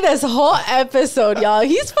 bullying me this whole episode, y'all.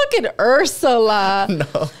 He's fucking Ursula. No.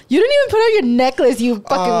 You didn't even put on your necklace, you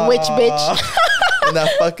fucking witch bitch. And that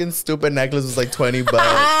fucking stupid necklace was like $20.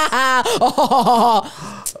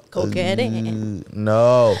 Go get it.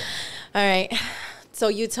 No. All right. So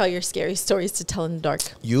you tell your scary stories to tell in the dark.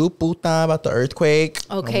 You puta about the earthquake.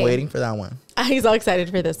 Okay. I'm waiting for that one. He's all excited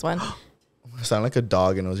for this one. I sound like a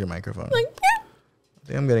dog and it was your microphone. I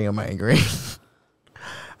think I'm getting a migraine.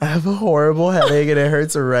 I have a horrible headache and it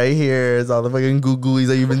hurts right here. It's all the fucking googlies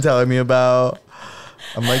that you've been telling me about.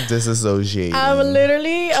 I'm like disassociating. I'm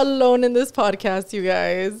literally alone in this podcast, you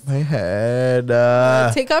guys. My head.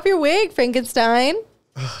 Take off your wig, Frankenstein.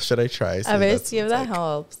 Should I try? A ver si that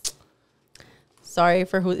helps. Sorry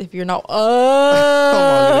for who, if you're not. Ew,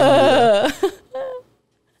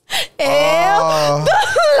 the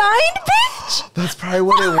blind bitch. That's probably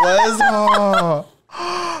what it was.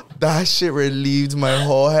 Huh? That shit relieved my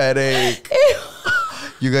whole headache. Ew.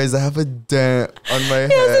 You guys, I have a dent on my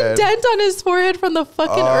He has a head. dent on his forehead from the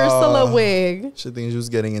fucking Ursula wig. She thinks she was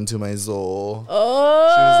getting into my soul.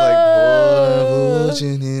 Oh. She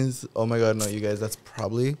was like, oh my God, no, you guys, that's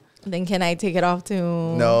probably. Then can I take it off too?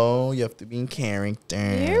 No, you have to be in character.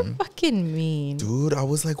 You're fucking mean. Dude, I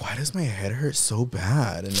was like, why does my head hurt so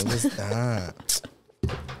bad? And it was that.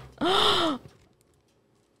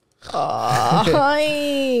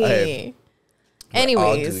 Hi.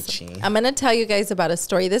 Anyways, Gucci. I'm going to tell you guys about a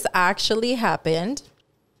story. This actually happened.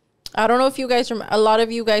 I don't know if you guys remember. A lot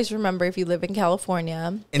of you guys remember if you live in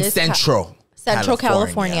California. In This Central. Central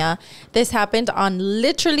California. This happened on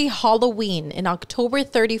literally Halloween in October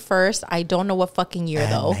 31st. I don't know what fucking year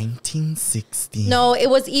though. 1960. No, it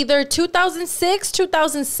was either 2006,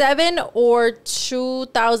 2007, or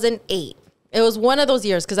 2008. It was one of those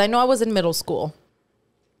years because I know I was in middle school.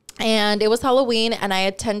 And it was Halloween, and I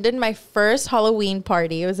attended my first Halloween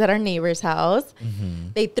party. It was at our neighbor's house. Mm-hmm.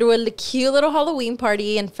 They threw a cute little Halloween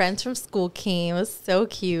party, and friends from school came. It was so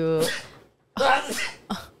cute.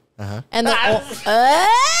 And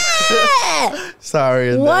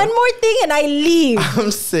sorry. One more thing, and I leave.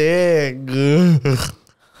 I'm sick.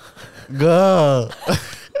 Go.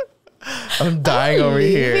 I'm dying over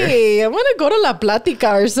here. I'm gonna go to La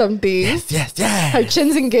Platica or something. Yes. Our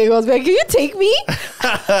chins and giggles. Like, can you take me?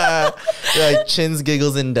 Like chins,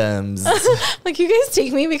 giggles, and dumbs. Like, you guys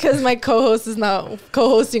take me because my co-host is not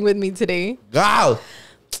co-hosting with me today. Go.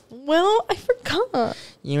 Well, I forgot.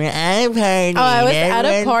 You were at a party. Oh, I was at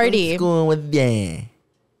a party. School was there.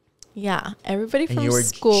 Yeah, everybody from you were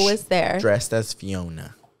school was there. Dressed as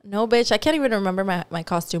Fiona. No, bitch. I can't even remember my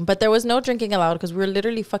costume. But there was no drinking allowed because we were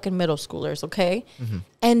literally fucking middle schoolers, okay? Mm-hmm.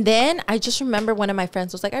 And then I just remember one of my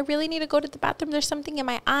friends was like, I really need to go to the bathroom. There's something in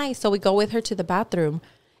my eye. So we go with her to the bathroom.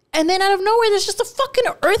 And then out of nowhere, there's just a fucking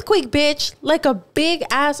earthquake, bitch. Like a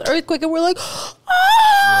big-ass earthquake. And we're like,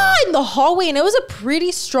 ah! In the hallway. And it was a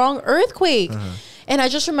pretty strong earthquake. Uh-huh. And I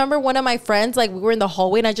just remember one of my friends, like, we were in the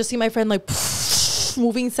hallway. And I just see my friend, like,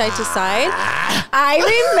 moving side to side. I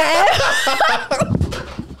remember...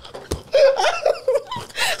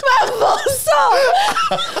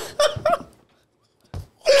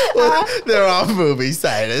 They're all moving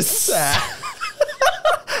side to side.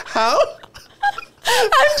 How?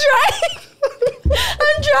 I'm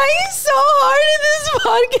trying so hard in this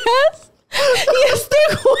podcast. Yes,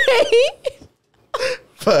 wait.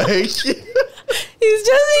 Fuck you. He's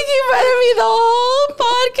just making fun of me the whole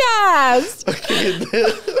podcast. Okay.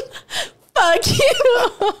 Fuck you.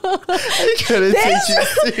 I couldn't take you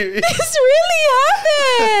serious. This really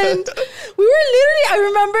happened. We were literally, I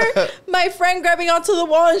remember my friend grabbing onto the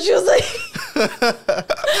wall and she was like,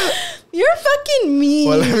 you're fucking mean.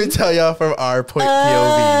 Well, let me tell y'all from our POV.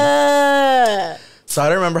 So I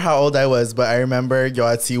don't remember how old I was, but I remember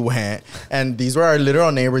Yoatzi went, and these were our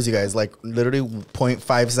literal neighbors, you guys, like literally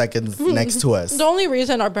 0.5 seconds next to us. The only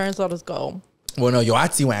reason our parents let us go. Well, no,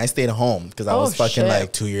 Yoatzi went. I stayed home because I was fucking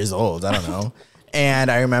like 2 years old. I don't know. And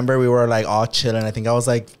I remember we were like all chilling. I think I was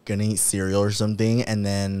like gonna eat cereal or something, and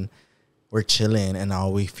then we're chilling, and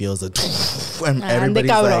all we feel is a and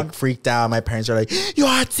everybody's like freaked out. My parents are like,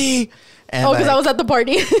 Yoatzi! And because I was at the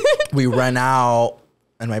party. We run out.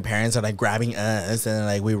 And my parents are like grabbing us, and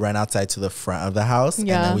like we run outside to the front of the house, and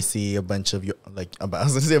then we see a bunch of I was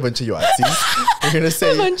gonna say a bunch of Yoatzis. We're gonna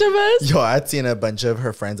say a bunch of us. Yoatzi and a bunch of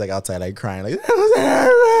her friends like outside like crying like.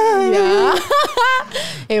 Yeah,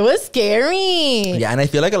 it was scary. Yeah, and I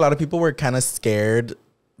feel like a lot of people were kind of scared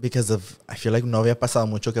because of I feel like no había pasado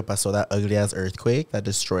mucho que pasó that ugly ass earthquake that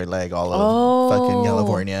destroyed like all of fucking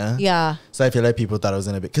California. Yeah. So I feel like people thought it was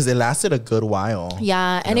gonna be because it lasted a good while.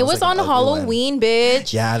 Yeah, and it was like on Halloween,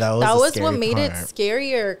 bitch. Yeah, that was what made it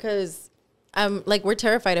scarier because like we're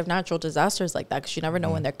terrified of natural disasters like that because you never know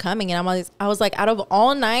when they're coming. And I was like, out of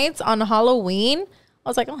all nights on Halloween, I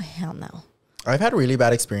was like, oh hell no. I've had really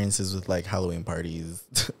bad experiences with like Halloween parties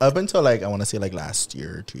up until like I want to say like last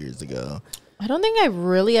year or 2 years ago. I don't think I've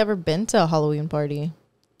really ever been to a Halloween party.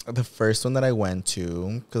 The first one that I went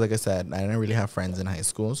to, because like I said, I didn't really have friends in high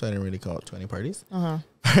school, so I didn't really go out to any parties. Uh-huh.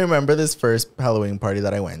 I remember this first Halloween party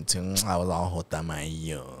that I went to. I was all jota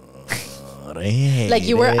mayor. Like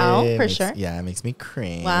you were out for sure? Yeah, it makes me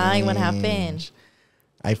cringe. Why? What happened?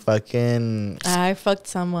 I fucked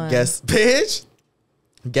someone. Bitch.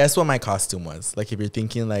 Guess what my costume was? Like if you're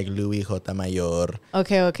thinking like Louie jota mayor.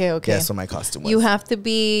 Okay. Guess what my costume was? You have to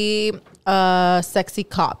be a sexy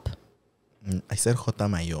cop. I said jota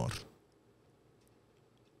mayor.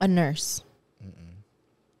 A nurse.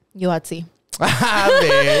 Yoatzi.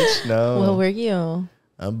 Bitch, no. What were you?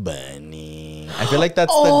 A bunny. I feel like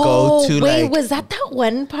that's the go-to. Wait, like, was that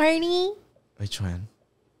one party? Which one?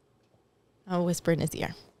 I'll whisper in his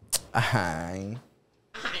ear. Hi.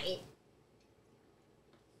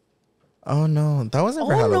 Oh no, that wasn't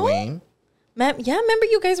for Halloween. No? Yeah, remember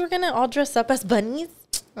you guys were gonna all dress up as bunnies?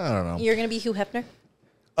 I don't know. You're gonna be Hugh Hefner?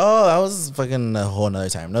 Oh, that was fucking a whole nother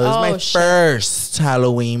time. No, this was my first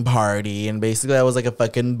Halloween party, and basically I was like a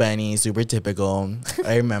fucking bunny, super typical.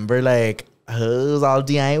 I remember like it was all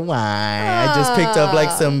DIY. I just picked up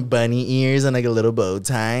like some bunny ears and like a little bow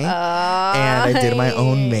tie, and I did my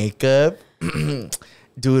own makeup.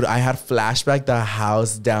 Dude, I had flashback the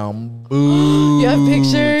house down. Boo. You have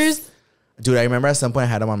pictures? Dude, I remember at some point I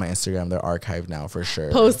had them on my Instagram. They're archived now for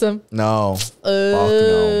sure. Post them. No. Fuck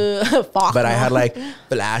no. Fuck But no. I had like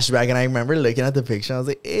flashback and I remember looking at the picture. I was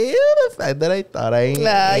like, ew, the fact that I thought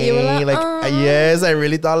I you were like, yes, I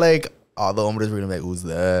really thought like all the hombres were gonna be like, who's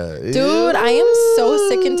that? Dude, I am so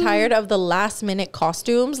sick and tired of the last minute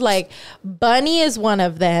costumes. Like Bunny is one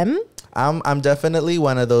of them. I'm definitely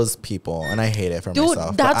one of those people, and I hate it for Dude,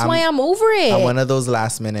 myself. that's why I'm over it. I'm one of those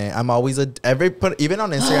last minute. I'm always even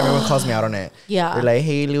on Instagram, everyone calls me out on it. Yeah. They're like,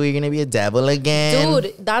 hey, Louie, you're gonna be a devil again.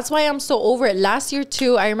 Dude, that's why I'm so over it. Last year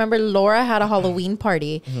too, I remember Laura had a Halloween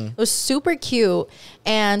party. It was super cute.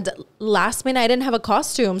 And last minute, I didn't have a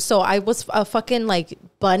costume. So I was a fucking like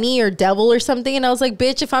bunny or devil or something. And I was like,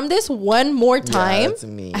 bitch, if I'm this one more time. that's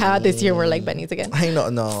me. This year we're like bunnies again. I know,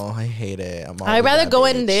 no, I hate it. I'd rather go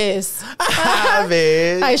in this.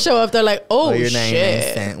 Bitch. I show up, they're like, oh, your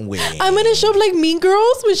shit. 99-cent wig. I'm going to show up like Mean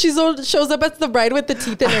Girls when shows up as the bride with the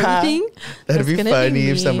teeth and everything. That'd be funny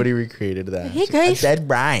if me. somebody recreated that. Hey, guys. A dead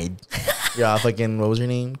bride. Yeah, fucking, what was your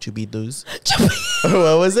name? Chupitos?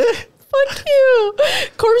 What was it? Fuck you.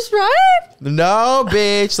 Corpse Bride? No,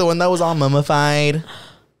 bitch. The one that was all mummified.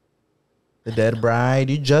 The dead bride.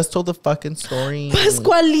 You just told the fucking story.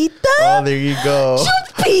 Pascualita? Oh, there you go.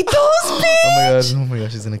 Chupitos, bitch. Oh my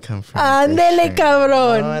gosh, she's gonna come from. Ándele,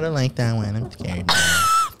 cabrón. No, I don't like that one. I'm scared.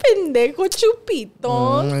 Pendejo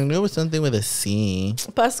Chupito. I knew it was something with a C.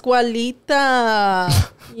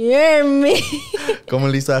 Pascualita. Hear me. Como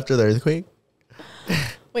le hizo after the earthquake?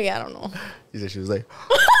 Wait, I don't know. He said she was like,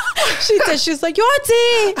 She was like,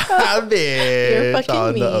 Yoatzi. bitch, You're fucking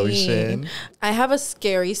on mean. the ocean. I have a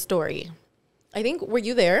scary story. I think, were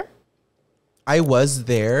you there? I was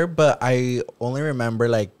there, but I only remember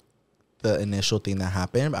like the initial thing that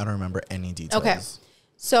happened. I don't remember any details. Okay.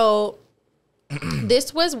 So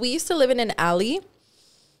we used to live in an alley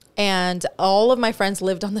and all of my friends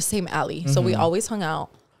lived on the same alley. So we always hung out.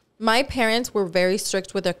 My parents were very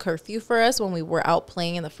strict with a curfew for us when we were out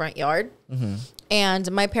playing in the front yard.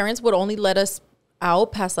 And my parents would only let us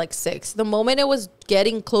out past like 6. The moment it was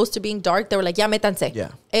getting close to being dark, they were like, ya métanse.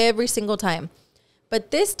 Yeah. Every single time.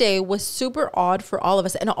 But this day was super odd for all of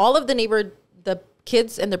us. And all of the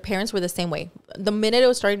kids and their parents were the same way. The minute it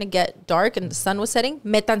was starting to get dark and the sun was setting,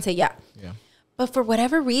 métanse ya. Yeah. But for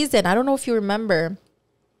whatever reason, I don't know if you remember,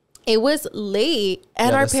 it was late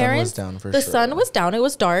and our parents, the sun was down, it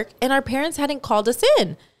was dark, and our parents hadn't called us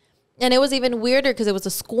in. And it was even weirder because it was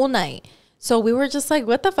a school night. So we were just like,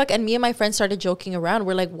 what the fuck? And me and my friends started joking around.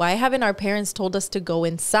 We're like, why haven't our parents told us to go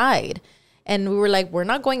inside? And we were like, we're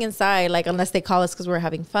not going inside, like, unless they call us because we're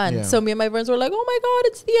having fun. Yeah. So me and my friends were like, oh my God,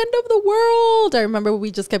 it's the end of the world. I remember we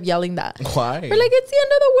just kept yelling that. Why? We're like, it's the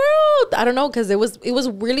end of the world. I don't know, because it was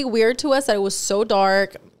really weird to us that it was so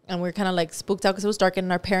dark. And we were kind of like spooked out because it was dark.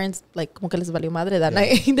 And our parents, like, como que les valió madre that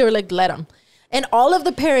night. They were like, let them. And all of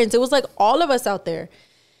the parents, it was like all of us out there.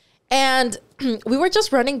 And we were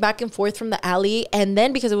just running back and forth from the alley. And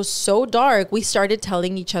then because it was so dark, we started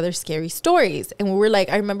telling each other scary stories. And we were like,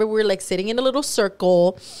 I remember we were like sitting in a little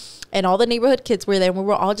circle and all the neighborhood kids were there. And we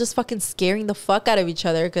were all just fucking scaring the fuck out of each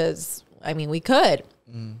other because, I mean, we could.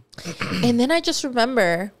 And then I just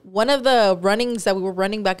remember one of the runnings that we were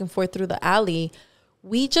running back and forth through the alley.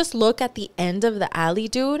 We just look at the end of the alley,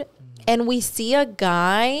 dude, and we see a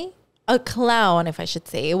clown, if I should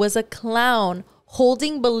say. It was a clown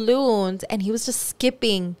holding balloons, and he was just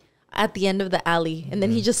skipping at the end of the alley, and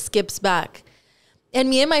then he just skips back. And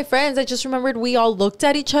me and my friends, I just remembered we all looked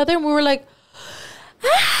at each other, and we were like,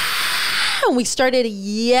 ah! And we started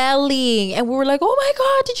yelling, and we were like, oh my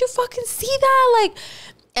God, did you fucking see that? Like,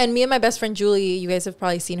 and me and my best friend Julie, you guys have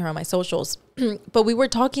probably seen her on my socials, but we were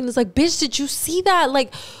talking, it's like, bitch, did you see that?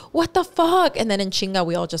 Like, what the fuck? And then in Chinga,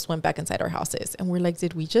 we all just went back inside our houses, and we're like,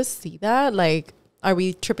 did we just see that? Like, are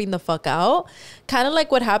we tripping the fuck out? Kind of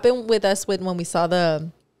like what happened with us when we saw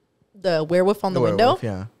the werewolf on the window.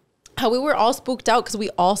 Yeah. How we were all spooked out because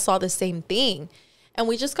we all saw the same thing. And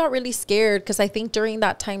we just got really scared because I think during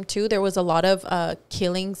that time too, there was a lot of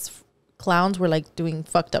killings. Clowns were like doing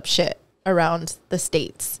fucked up shit around the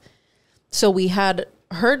States. So we had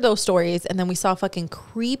heard those stories, and then we saw a fucking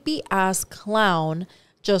creepy ass clown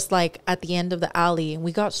just like at the end of the alley, and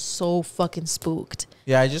we got so fucking spooked.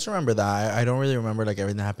 Yeah, I just remember that. I don't really remember like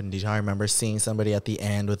everything that happened in detail. I remember seeing somebody at the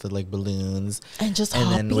end with the like balloons and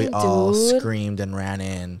then we all screamed and ran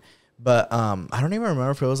in. But I don't even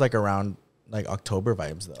remember if it was like around like October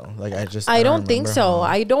vibes though. Like I don't think so.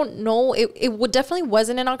 I don't know. It would definitely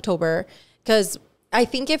wasn't in October, because I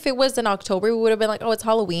think if it was in October, we would have been like, oh, it's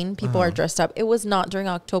Halloween. People are dressed up. It was not during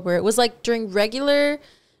October. It was like during regular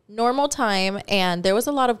normal time, and there was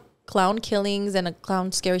a lot of clown killings and a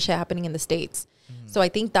clown scary shit happening in the States. So I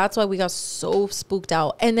think that's why we got so spooked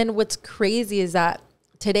out. And then what's crazy is that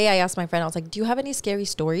today I asked my friend, I was like, do you have any scary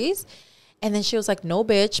stories? And then she was like, no,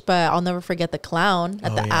 bitch, but I'll never forget the clown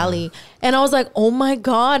at the alley. And I was like, oh my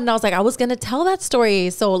God. And I was like, I was going to tell that story.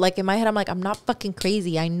 So like in my head, I'm like, I'm not fucking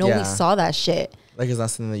crazy. I know we saw that shit. Like it's not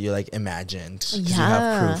something that you like imagined. Yeah. You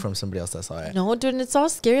have proof from somebody else that saw it. No, dude, it's all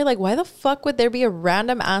scary. Like why the fuck would there be a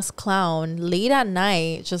random ass clown late at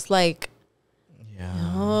night just like,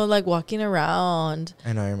 like walking around?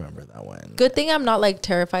 I know, I remember that one. Good thing I'm not like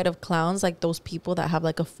terrified of clowns, like those people that have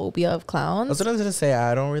like a phobia of clowns. That's what I was gonna say.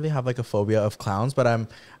 I don't really have like a phobia of clowns, but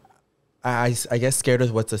I get scared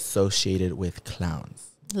of what's associated with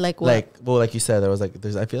clowns. Like what? Like, well, like you said,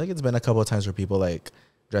 I feel like it's been a couple of times where people like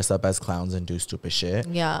dress up as clowns and do stupid shit.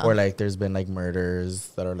 Yeah. Or like there's been like murders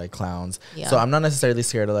that are like clowns. Yeah. So I'm not necessarily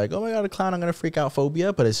scared of like, oh my God, a clown, I'm gonna freak out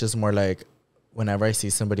phobia, but it's just more like whenever I see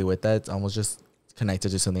somebody with that, it's almost just connected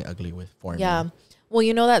to something ugly for me. Yeah. Well,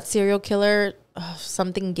 you know that serial killer,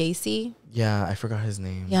 something Gacy? Yeah, I forgot his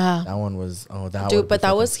name. Yeah. That one was, dude, but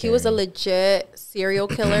he was a legit serial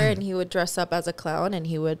killer and he would dress up as a clown and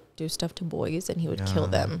he would do stuff to boys and he would kill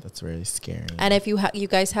them. That's really scary. And if you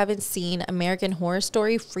guys haven't seen American Horror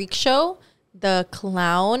Story Freak Show, the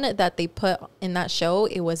clown that they put in that show,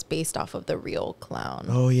 it was based off of the real clown.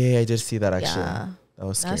 Oh, yeah, I did see that actually. Yeah. That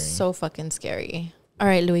was scary. That's so fucking scary. All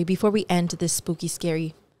right, Louie, before we end this spooky,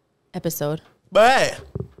 scary episode, but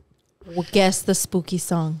we'll guess the spooky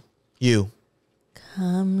song. You.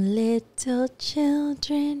 Come, little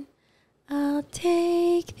children, I'll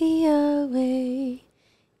take thee away.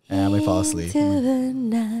 I may fall asleep. Into the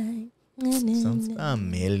night. Sounds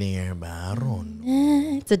familiar, but I don't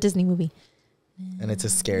know. It's a Disney movie. And it's a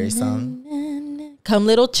scary song. Come,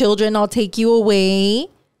 little children, I'll take you away.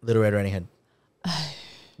 Little Red Riding Hood.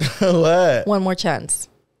 What? One more chance.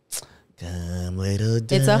 Come, little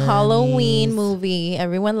dummies. It's a Halloween movie.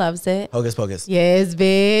 Everyone loves it. Hocus Pocus. Yes,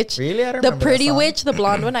 bitch. Really? I don't The remember Pretty that song. Witch, the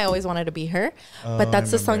blonde one. I always wanted to be her. But that's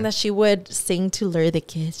the song that she would sing to lure the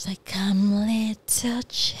kids. Like, come, little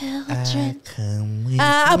children.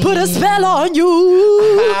 I put a spell on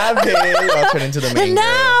you. I'll turn into the main And girl.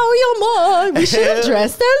 now you're mine. We should have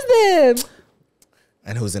dressed as them.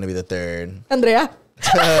 And who's going to be the third? Andrea.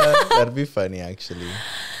 That'd be funny, actually.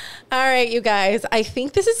 All right, you guys. I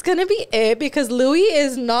think this is going to be it because Louie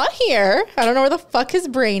is not here. I don't know where the fuck his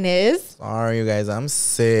brain is. Sorry, you guys. I'm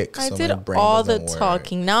sick. I so did my brain all the doesn't work.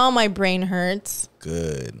 talking. Now my brain hurts.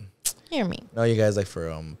 Good. Hear me. No, you guys, like, for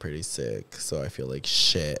real, I'm pretty sick. So I feel like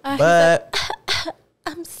shit. He's But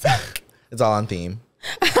I'm sick. it's all on theme.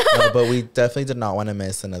 No, but we definitely did not want to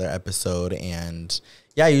miss another episode. And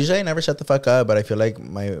yeah, usually I never shut the fuck up, but I feel like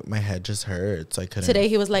my head just hurts. I couldn't. Today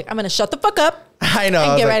he was like, I'm going to shut the fuck up. I know.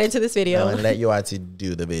 And get right into this video. No, and let Yoatzi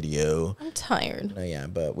do the video. I'm tired. No, yeah,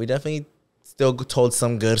 but we definitely still told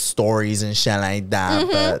some good stories and shit like that.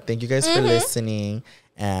 But thank you guys for listening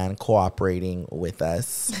and cooperating with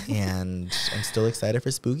us. And I'm still excited for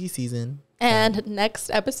spooky season. And next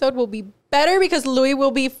episode will be better because Louie will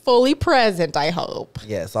be fully present, I hope.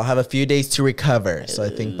 Yes, I'll have a few days to recover. So I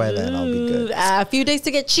think by then I'll be good. A few days to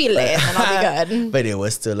get chile and then I'll be good. But it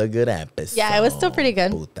was still a good episode. Yeah, it was still pretty good.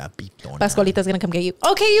 Puta pitona. Pascualita's going to come get you.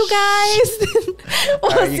 Okay, you guys.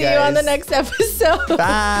 We'll right, you see you on the guys. next episode.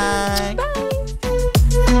 Bye.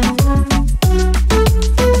 Bye.